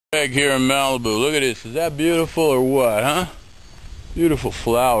Greg here in Malibu. Look at this. Is that beautiful or what, huh? Beautiful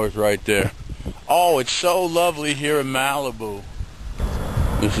flowers right there. Oh, it's so lovely here in Malibu.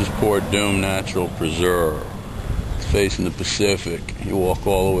 This is Port Dume Natural Preserve. It's facing the Pacific. You walk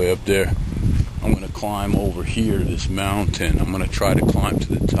all the way up there. I'm going to climb over here to this mountain. I'm going to try to climb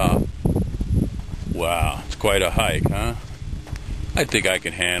to the top. Wow, it's quite a hike, huh? I think I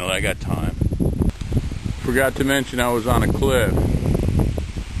can handle it. I got time. Forgot to mention I was on a cliff.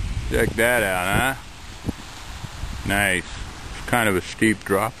 Check that out, huh? Nice. It's kind of a steep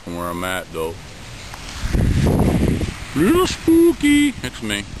drop from where I'm at, though. Little spooky. It's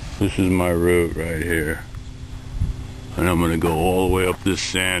me. This is my route right here. And I'm gonna go all the way up this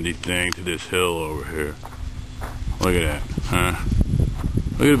sandy thing to this hill over here. Look at that, huh?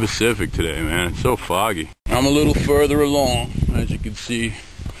 Look at the Pacific today, man. It's so foggy. I'm a little further along. As you can see,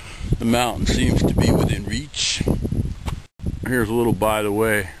 the mountain seems to be within reach. Here's a little by the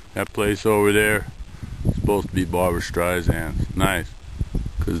way. That place over there is supposed to be Barbra Streisand's. Nice,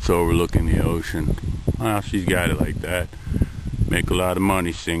 because it's overlooking the ocean. Well, she's got it like that. Make a lot of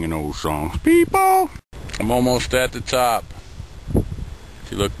money singing old songs. People! I'm almost at the top. If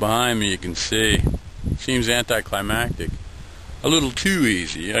you look behind me, you can see. Seems anticlimactic. A little too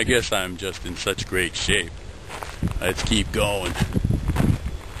easy. I guess I'm just in such great shape. Let's keep going.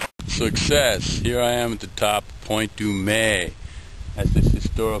 Success. Here I am at the top of Point Dume. As this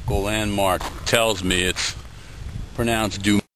historical landmark tells me, it's pronounced Dume.